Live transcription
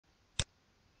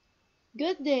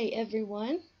Good day,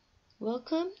 everyone.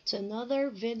 Welcome to another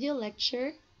video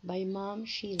lecture by Mom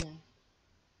Sheila.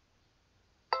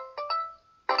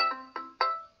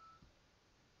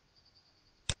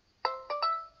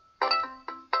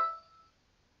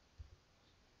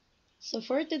 So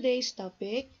for today's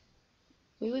topic,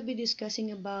 we will be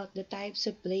discussing about the types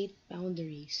of plate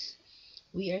boundaries.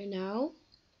 We are now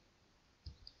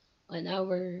on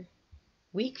our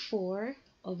week 4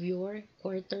 of your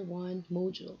quarter 1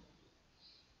 module.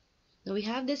 Now we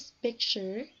have this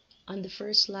picture on the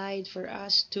first slide for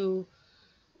us to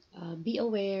be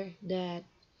aware that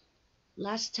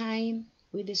last time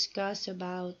we discussed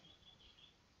about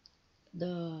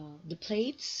the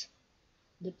plates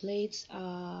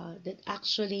that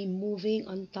actually moving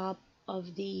on top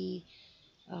of the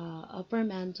upper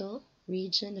mantle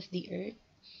region of the earth.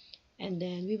 And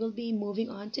then we will be moving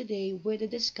on today with a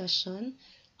discussion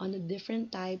on the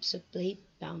different types of plate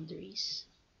boundaries.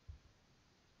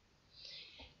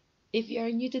 If you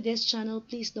are new to this channel,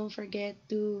 please don't forget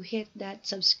to hit that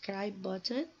subscribe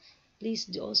button. Please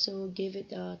do also give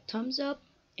it a thumbs up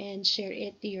and share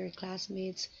it to your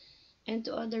classmates and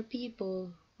to other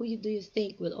people who do you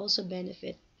think will also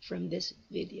benefit from this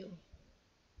video.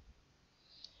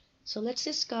 So let's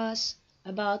discuss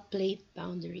about plate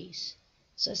boundaries.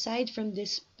 So aside from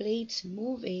these plates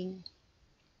moving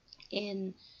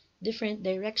in different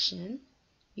direction,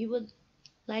 we would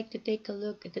like to take a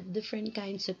look at the different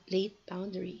kinds of plate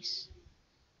boundaries.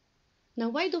 Now,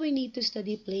 why do we need to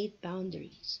study plate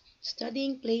boundaries?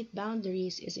 Studying plate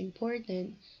boundaries is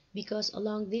important because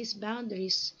along these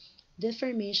boundaries,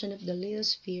 deformation of the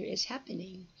lithosphere is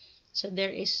happening. So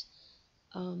there is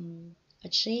a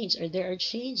change, or there are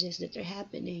changes that are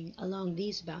happening along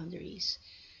these boundaries.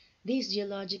 These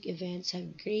geologic events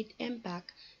have great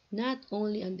impact not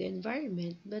only on the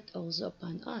environment but also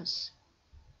upon us.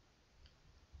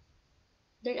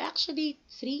 There are actually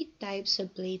three types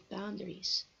of plate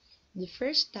boundaries. The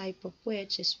first type of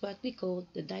which is what we call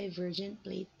the divergent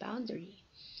plate boundary.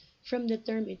 From the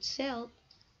term itself,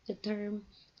 the term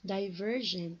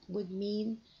divergent would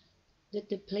mean that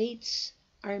the plates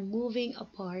are moving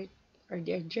apart, or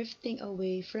they're drifting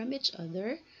away from each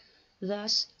other,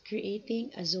 thus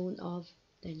creating a zone of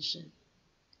tension.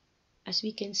 As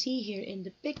we can see here in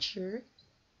the picture,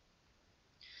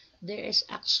 there is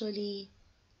actually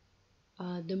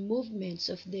the movements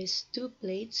of these two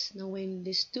plates. Now when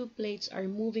these two plates are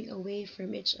moving away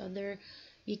from each other,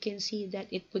 you can see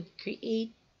that it would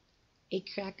create a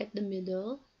crack at the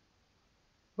middle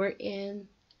wherein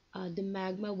the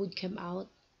magma would come out.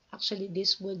 Actually,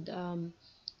 this would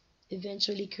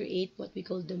eventually create what we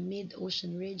call the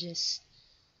mid-ocean ridges,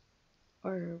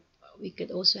 or we could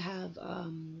also have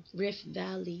rift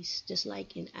valleys, just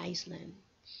like in Iceland.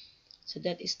 So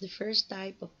that is the first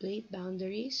type of plate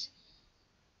boundaries.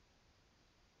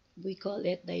 We call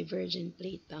it divergent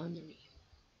plate boundary.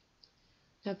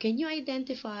 Now, can you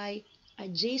identify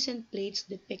adjacent plates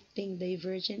depicting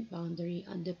divergent boundary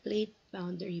on the plate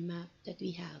boundary map that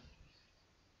we have?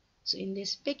 So in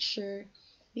this picture,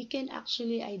 we can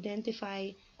actually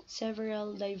identify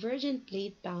several divergent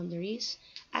plate boundaries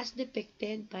as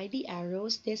depicted by the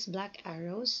arrows, these black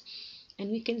arrows. And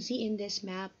we can see in this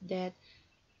map that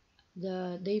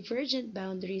the divergent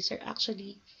boundaries are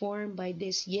actually formed by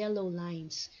these yellow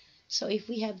lines. So if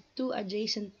we have two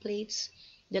adjacent plates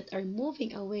that are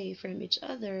moving away from each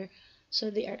other, so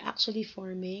they are actually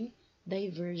forming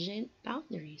divergent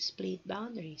boundaries, plate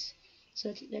boundaries.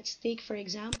 So let's take, for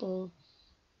example,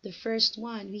 the first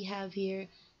one we have here,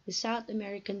 the South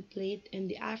American plate and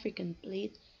the African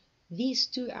plate. These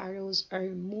two arrows are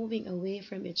moving away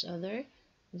from each other.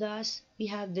 Thus, we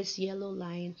have this yellow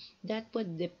line that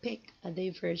would depict a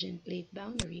divergent plate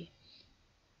boundary.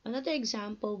 Another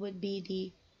example would be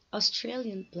the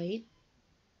Australian plate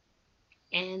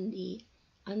and the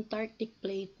Antarctic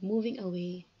plate moving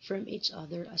away from each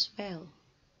other as well.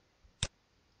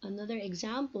 Another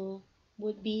example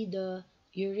would be the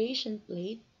Eurasian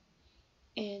plate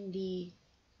and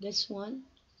this one,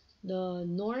 the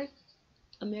North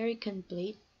American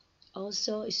plate.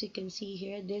 Also, as you can see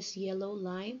here, this yellow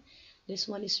line, this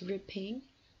one is ripping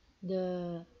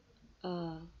the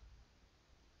uh,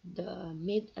 the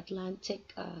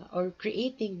mid-Atlantic or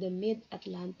creating the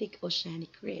mid-Atlantic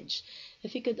oceanic ridge.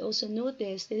 If you could also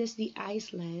notice, this is the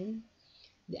Iceland.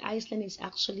 The Iceland is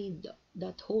actually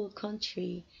that whole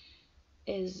country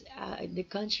is the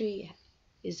country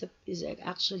is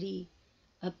actually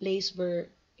a place where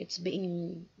it's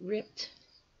being ripped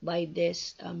by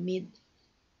this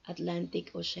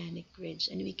mid-Atlantic oceanic ridge,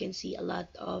 and we can see a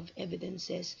lot of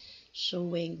evidences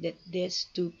showing that these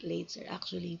two plates are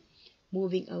actually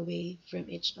moving away from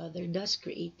each other, thus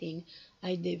creating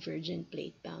a divergent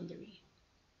plate boundary.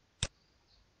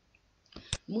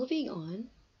 Moving on,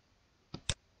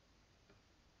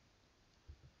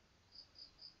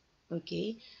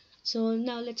 okay, so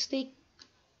now let's take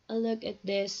a look at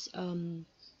this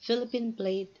Philippine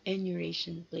plate and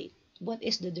Eurasian plate. What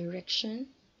is the direction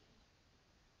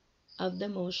of the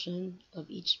motion of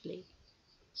each plate?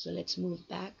 So let's move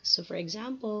back. So for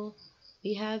example,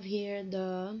 we have here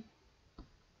the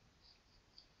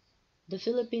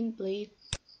Philippine plate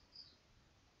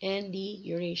and the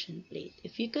Eurasian plate.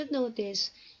 If you could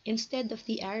notice, instead of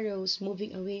the arrows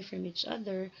moving away from each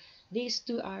other, these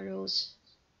two arrows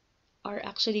are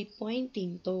actually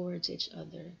pointing towards each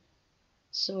other.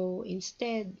 So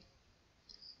instead,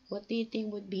 what do you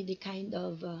think would be the kind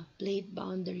of plate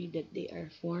boundary that they are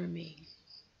forming?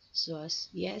 So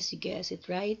yes, you guessed it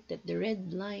right, that the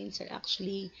red lines are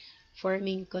actually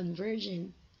forming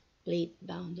convergent plate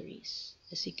boundaries,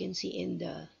 as you can see in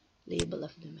the label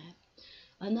of the map.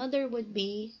 Another would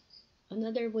be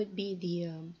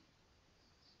the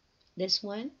this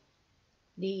one,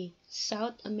 the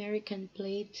South American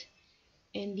plate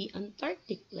and the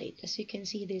Antarctic plate. As you can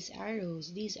see, these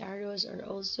arrows are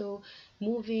also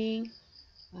moving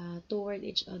toward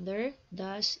each other.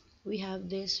 Thus, we have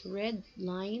this red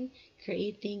line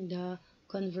creating the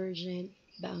convergent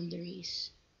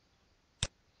boundaries.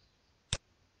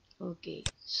 Okay,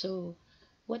 so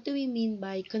what do we mean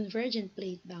by convergent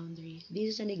plate boundary?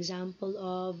 This is an example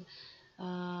of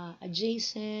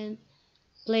adjacent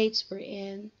plates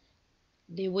wherein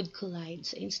they would collide.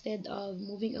 So instead of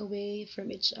moving away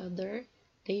from each other,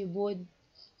 they would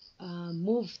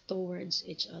move towards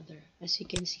each other, as you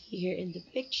can see here in the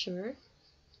picture.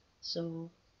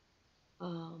 So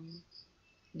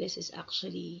this is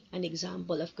actually an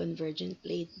example of convergent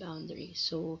plate boundary.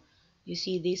 So you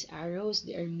see these arrows,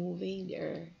 they are moving, they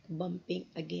are bumping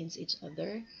against each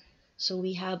other. So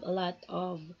we have a lot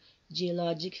of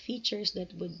geologic features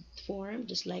that would form,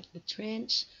 just like the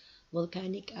trench,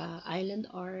 volcanic island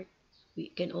arc. We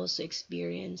can also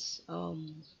experience a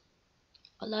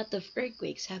lot of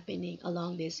earthquakes happening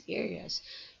along these areas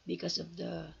because of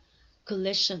the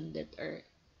collision that are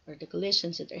or the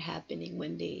collisions that are happening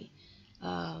when they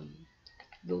um,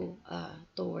 go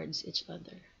towards each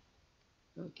other.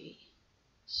 Okay,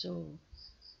 so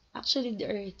actually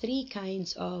there are three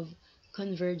kinds of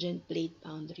convergent plate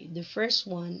boundary. The first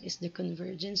one is the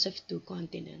convergence of two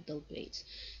continental plates.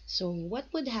 So what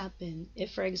would happen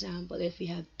if, for example, if we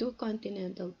have two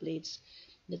continental plates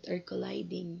that are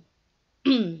colliding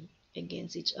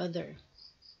against each other?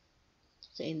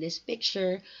 So in this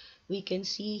picture, we can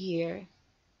see here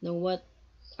now what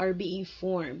are being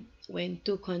formed when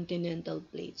two continental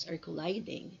plates are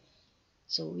colliding.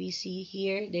 So we see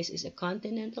here, this is a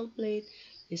continental plate,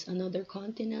 this another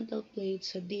continental plate,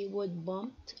 so they would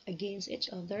bump against each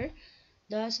other.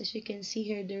 Thus, as you can see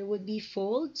here, there would be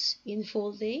folds,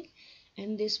 infolding,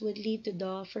 and this would lead to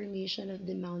the formation of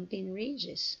the mountain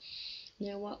ranges.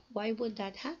 Now, why would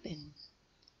that happen?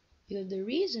 Because the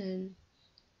reason,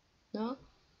 no,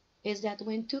 is that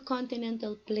when two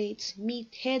continental plates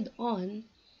meet head-on,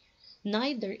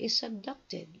 neither is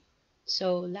subducted.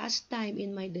 So last time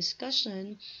in my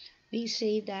discussion, we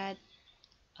say that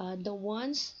the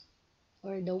ones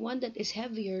or the one that is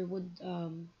heavier would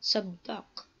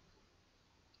subduct,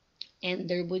 and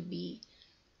there would be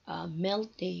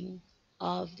melting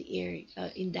of the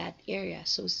air in that area.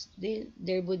 So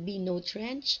there would be no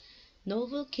trench, no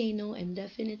volcano, and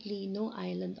definitely no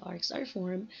island arcs are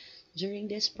formed during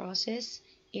this process.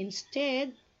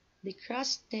 Instead, the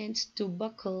crust tends to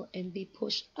buckle and be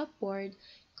pushed upward,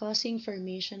 causing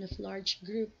formation of large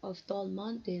group of tall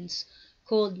mountains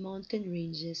called mountain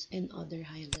ranges and other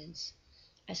highlands,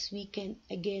 as we can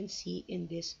again see in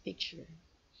this picture.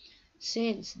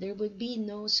 Since there would be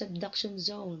no subduction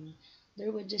zone,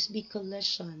 there would just be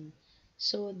collision.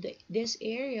 So this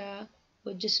area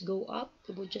would just go up,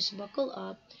 it would just buckle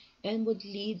up, and would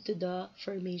lead to the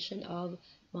formation of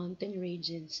mountain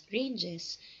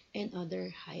ranges and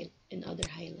other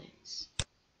highlands.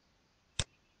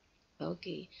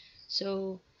 Okay,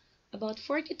 so about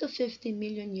 40 to 50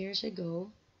 million years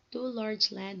ago, two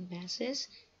large land masses,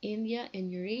 India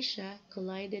and Eurasia,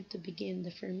 collided to begin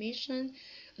the formation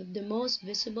of the most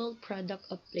visible product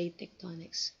of plate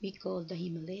tectonics, we call the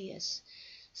Himalayas.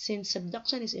 Since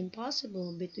subduction is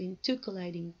impossible between two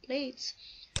colliding plates,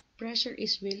 pressure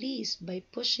is released by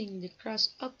pushing the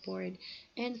crust upward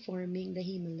and forming the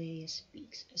Himalayas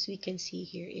peaks, as we can see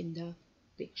here in the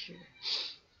picture.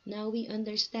 Now we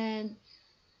understand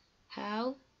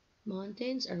how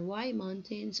mountains or why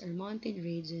mountains or mountain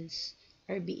ranges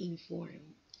are being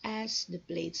formed. as the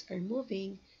plates are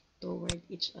moving toward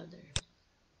each other.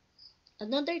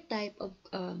 Another type of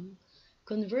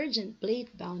convergent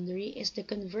plate boundary is the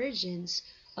convergence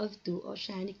of two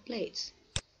oceanic plates.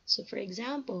 So for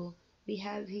example, we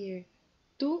have here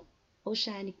two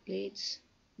oceanic plates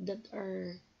that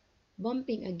are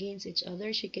bumping against each other.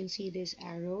 As you can see this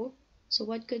arrow. So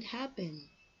what could happen?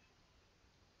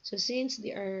 So since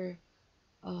they are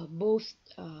both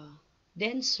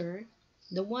denser,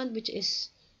 the one which is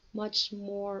much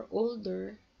more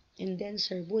older and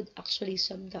denser would actually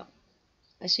subduct,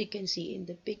 as you can see in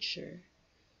the picture.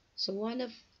 So one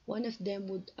of them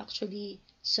would actually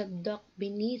subduct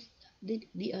beneath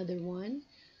the other one,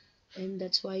 and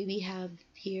that's why we have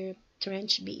here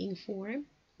trench being formed.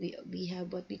 We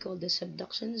have what we call the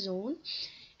subduction zone,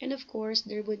 and of course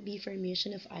there would be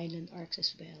formation of island arcs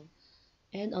as well,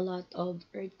 and a lot of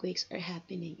earthquakes are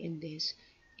happening in this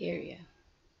area.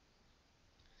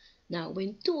 Now,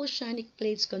 when two oceanic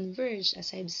plates converge,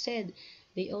 as I've said,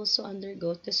 they also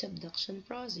undergo the subduction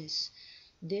process.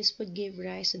 This would give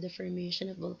rise to the formation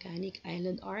of volcanic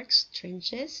island arcs,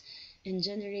 trenches, and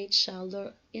generate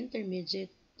shallow, intermediate,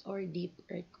 or deep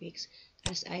earthquakes,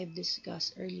 as I've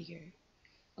discussed earlier.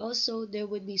 Also, there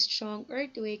would be strong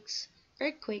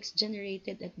earthquakes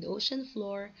generated at the ocean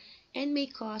floor and may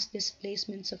cause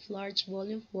displacements of large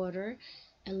volume of water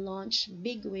and launch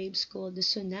big waves called the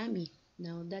tsunami.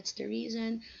 Now, that's the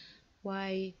reason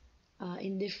why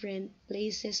in different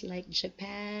places like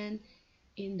Japan,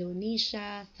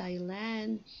 Indonesia,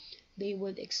 Thailand, they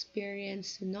would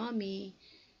experience tsunami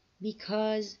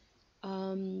because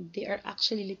they are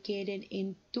actually located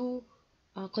in two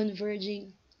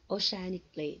converging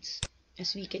oceanic plates,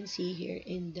 as we can see here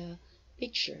in the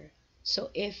picture. So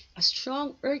if a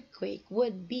strong earthquake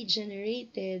would be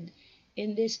generated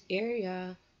in this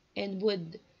area and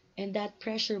that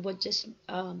pressure would just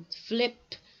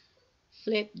flip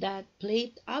that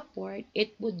plate upward,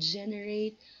 it would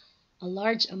generate a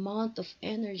large amount of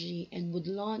energy and would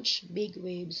launch big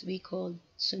waves we call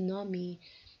tsunami,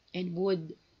 and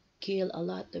would kill a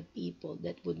lot of people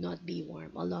that would not be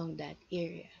warm along that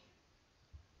area.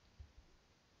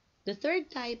 The third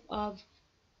type of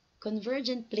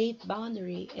convergent plate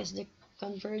boundary is the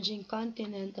converging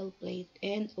continental plate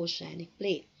and oceanic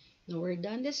plate. Now we're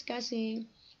done discussing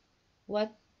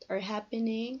what are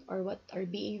happening or what are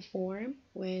being formed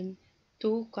when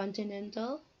two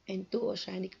continental and two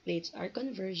oceanic plates are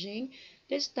converging.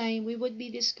 This time we would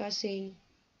be discussing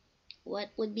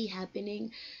what would be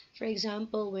happening, for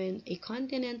example, when a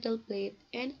continental plate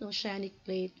and an oceanic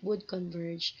plate would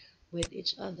converge with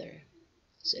each other.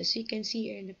 So as you can see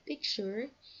here in the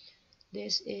picture,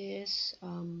 this is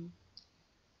an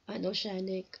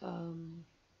oceanic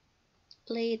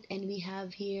plate, and we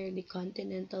have here the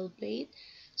continental plate.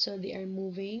 So they are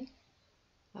moving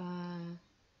uh,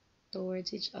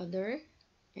 towards each other,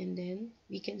 and then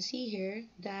we can see here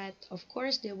that of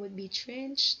course there would be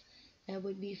trench that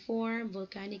would be formed,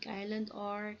 volcanic island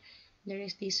arc, there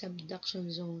is the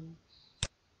subduction zone.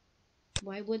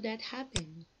 Why would that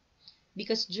happen?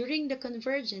 Because during the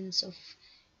convergence of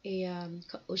a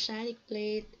oceanic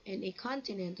plate and a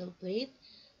continental plate,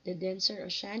 the denser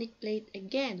oceanic plate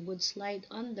again would slide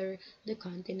under the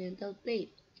continental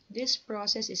plate. This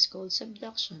process is called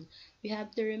subduction. We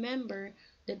have to remember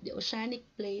that the oceanic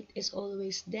plate is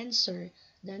always denser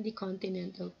than the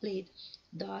continental plate.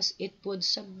 Thus, it would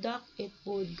subduct, it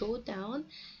would go down,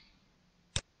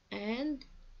 and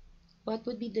what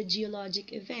would be the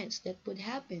geologic events that would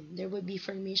happen? There would be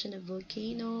formation of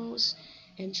volcanoes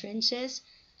and trenches,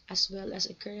 as well as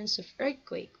occurrence of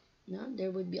earthquake. No?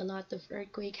 There would be a lot of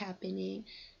earthquake happening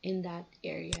in that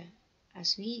area,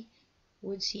 as we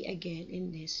would see again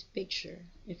in this picture.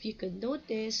 If you could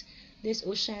notice, this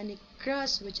oceanic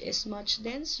crust, which is much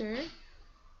denser,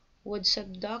 would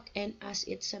subduct, and as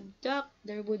it subduct,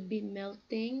 there would be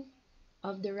melting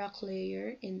of the rock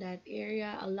layer in that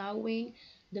area, allowing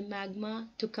the magma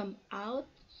to come out,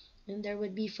 and there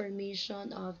would be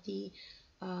formation of the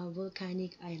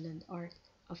volcanic island arc.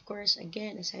 Of course,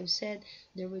 again, as I've said,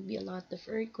 there would be a lot of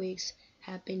earthquakes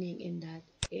happening in that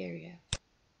area.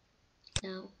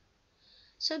 Now,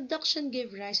 subduction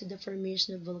gave rise to the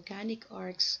formation of volcanic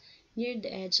arcs near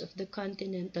the edge of the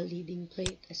continental leading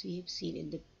plate, as we have seen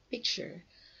in the picture.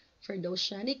 For the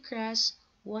oceanic crust,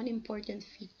 one important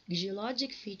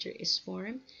geologic feature is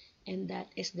formed, and that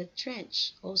is the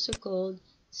trench, also called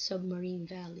submarine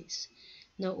valleys.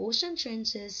 Now, ocean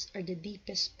trenches are the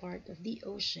deepest part of the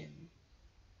ocean,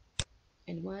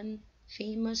 and one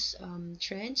famous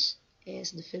trench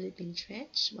is the Philippine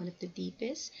Trench, one of the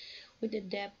deepest, with a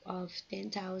depth of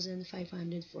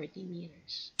 10,540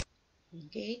 meters.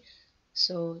 Okay,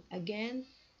 So again,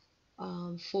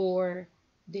 for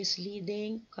this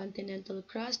leading continental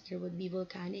crust, there would be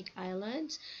volcanic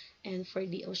islands, and for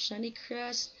the oceanic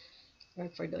crust, or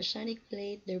for the oceanic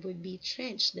plate, there would be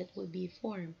trench that would be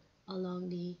formed along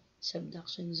the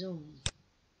subduction zone.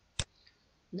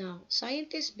 Now,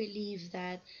 scientists believe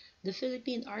that the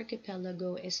Philippine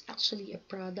archipelago is actually a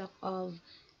product of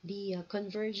the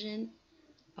convergent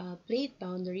plate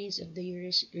boundaries of the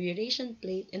Eurasian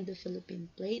plate and the Philippine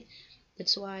plate.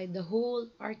 That's why the whole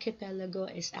archipelago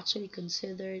is actually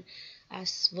considered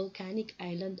as volcanic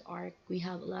island arc. We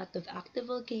have a lot of active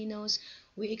volcanoes.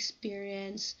 We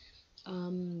experience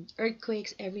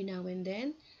earthquakes every now and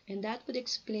then, and that would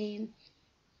explain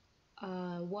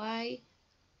why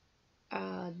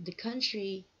the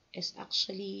country is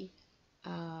actually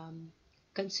um,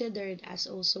 considered as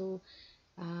also,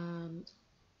 um,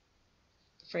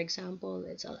 for example,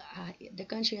 the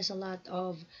country has a lot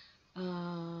of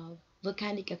uh,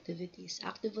 volcanic activities,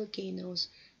 active volcanoes,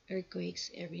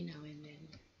 earthquakes every now and then.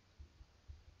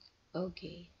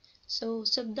 Okay, so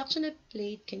subduction of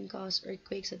plate can cause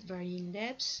earthquakes at varying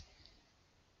depths,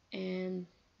 and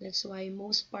that's why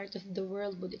most part of the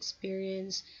world would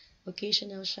experience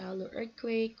occasional shallow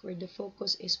earthquake where the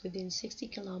focus is within 60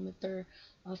 km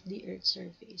of the Earth's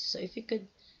surface. So if you could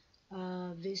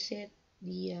visit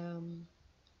the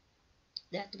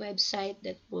that website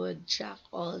that would track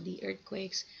all the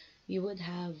earthquakes, you would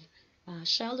have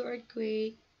shallow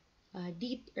earthquake,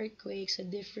 deep earthquakes, a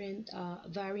different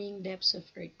varying depths of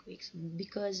earthquakes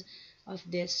because of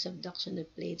this subduction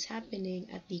of plates happening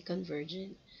at the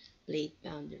convergent plate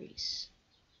boundaries.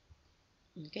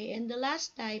 Okay, and the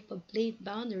last type of plate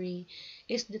boundary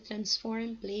is the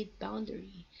transform plate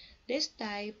boundary. This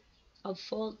type of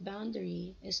fault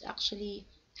boundary is actually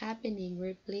happening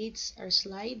where plates are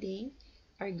sliding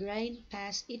or grind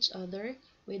past each other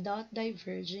without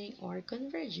diverging or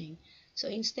converging. So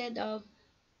instead of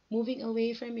moving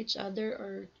away from each other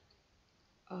or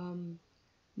um,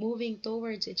 moving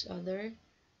towards each other,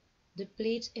 the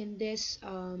plates in this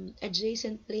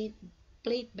adjacent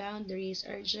plate boundaries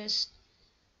are just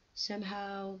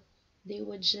somehow they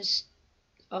would just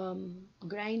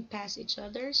grind past each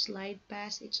other, slide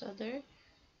past each other.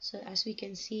 So as we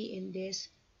can see in this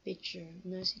picture,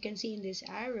 now as you can see in this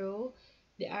arrow,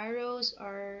 the arrows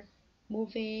are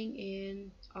moving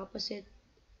in opposite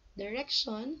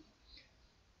direction,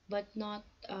 but not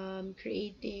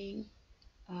creating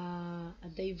a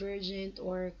divergent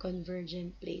or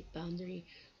convergent plate boundary.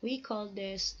 We call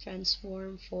this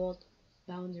transform fault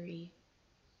boundary.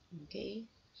 Okay.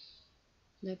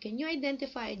 Now, can you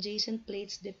identify adjacent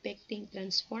plates depicting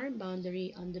transform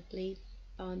boundary on the plate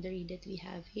boundary that we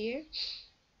have here?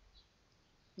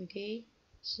 Okay,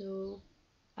 so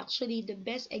actually the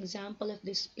best example of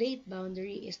this plate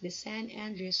boundary is the San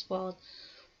Andreas Fault,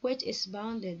 which is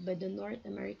bounded by the North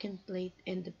American plate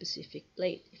and the Pacific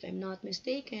plate. If I'm not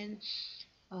mistaken,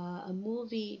 a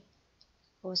movie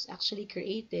was actually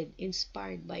created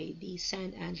inspired by the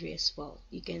San Andreas Fault.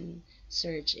 You can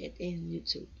search it in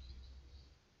YouTube.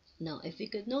 Now, if you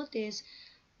could notice,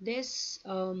 this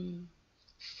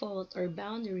fault or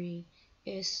boundary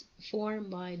is formed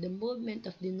by the movement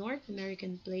of the North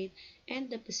American plate and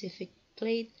the Pacific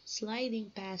plate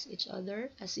sliding past each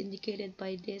other as indicated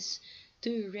by these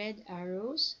two red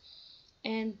arrows.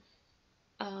 And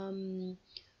um,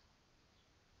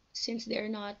 since they're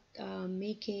not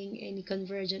making any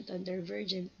convergent or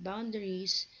divergent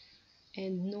boundaries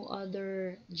and no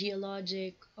other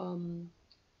geologic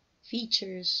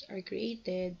features are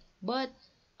created, but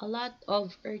a lot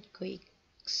of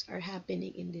earthquakes are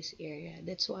happening in this area.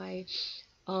 That's why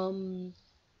um,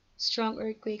 strong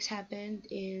earthquakes happened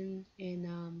in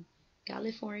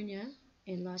California,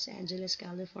 in Los Angeles,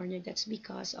 California. That's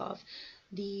because of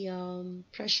the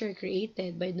pressure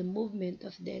created by the movement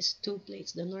of these two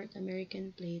plates, the North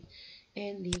American plate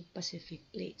and the Pacific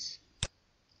plates.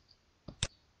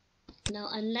 Now,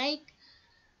 unlike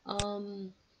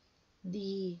um,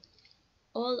 the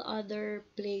all other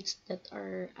plates that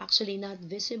are actually not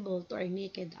visible to our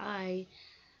naked eye,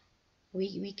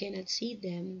 we cannot see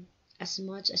them as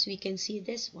much as we can see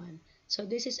this one. So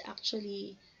this is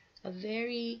actually a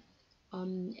very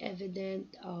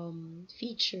evident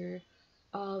feature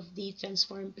of the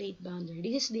transform plate boundary.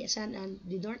 This is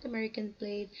the North American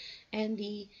plate and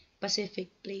the Pacific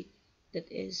plate that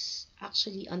is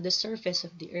actually on the surface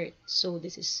of the earth. So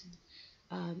this is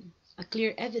a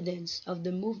clear evidence of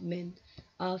the movement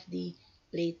of the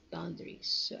plate boundaries.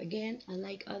 So again,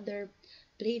 unlike other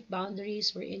plate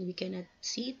boundaries wherein we cannot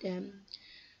see them,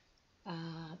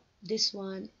 this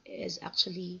one is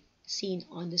actually seen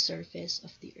on the surface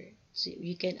of the earth. So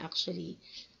you can actually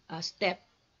step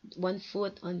 1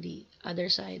 foot on the other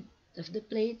side of the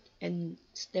plate and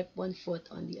step 1 foot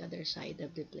on the other side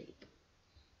of the plate.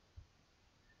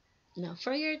 Now,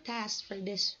 for your task for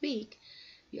this week,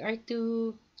 you are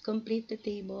to complete the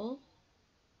table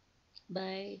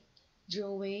by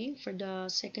drawing for the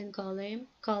second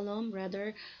column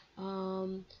rather,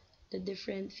 the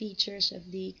different features of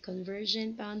the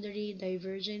convergent boundary,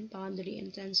 divergent boundary,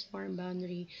 and transform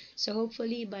boundary. So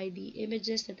hopefully by the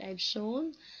images that I've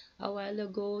shown a while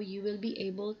ago, you will be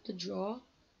able to draw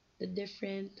the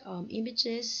different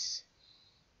images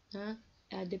uh,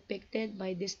 depicted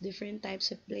by these different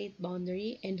types of plate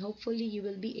boundary, and hopefully you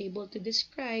will be able to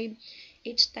describe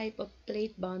each type of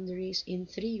plate boundaries in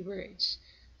 3 words.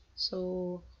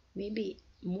 So maybe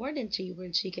more than 3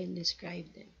 words you can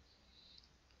describe them.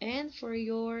 And for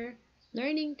your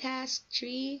learning task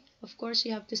 3, of course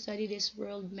you have to study this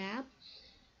world map,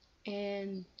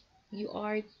 and you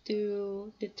are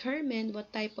to determine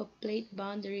what type of plate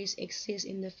boundaries exist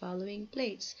in the following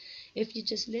plates. If you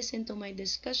just listen to my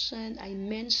discussion, I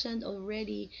mentioned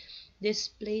already these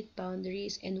plate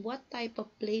boundaries and what type of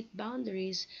plate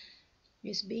boundaries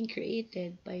is being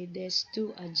created by these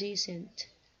 2 adjacent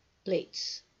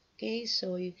plates. Okay,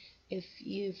 so if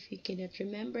you cannot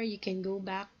remember, you can go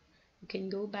back. You can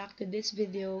go back to this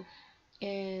video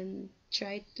and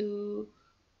try to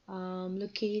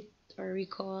locate or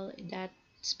recall that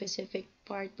specific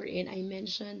part wherein I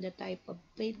mentioned the type of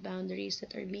plate boundaries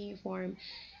that are being formed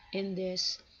in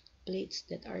these plates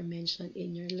that are mentioned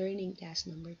in your learning task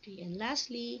number 3. And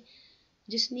lastly,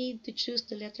 just need to choose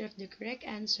the letter of the correct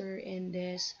answer in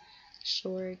this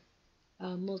short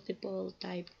multiple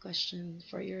type question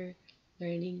for your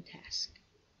learning task.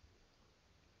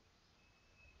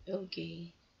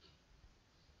 Okay,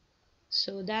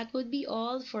 so that would be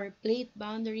all for plate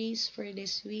boundaries for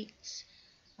this week's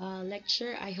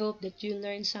lecture. I hope that you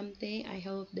learned something. I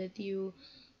hope that you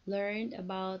learned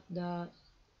about the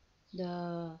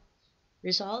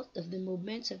result of the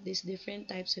movements of these different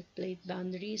types of plate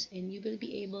boundaries, and you will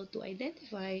be able to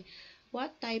identify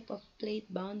what type of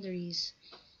plate boundaries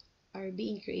are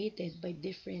being created by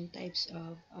different types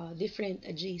of different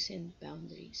adjacent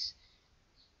boundaries.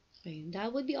 Okay,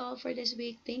 that would be all for this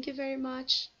week. Thank you very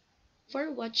much for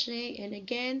watching, and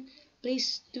again,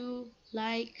 please do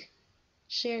like,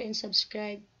 share, and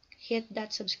subscribe. Hit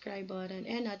that subscribe button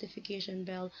and notification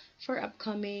bell for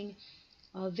upcoming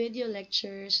video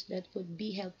lectures that would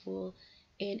be helpful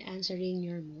in answering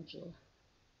your module.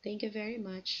 Thank you very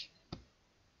much.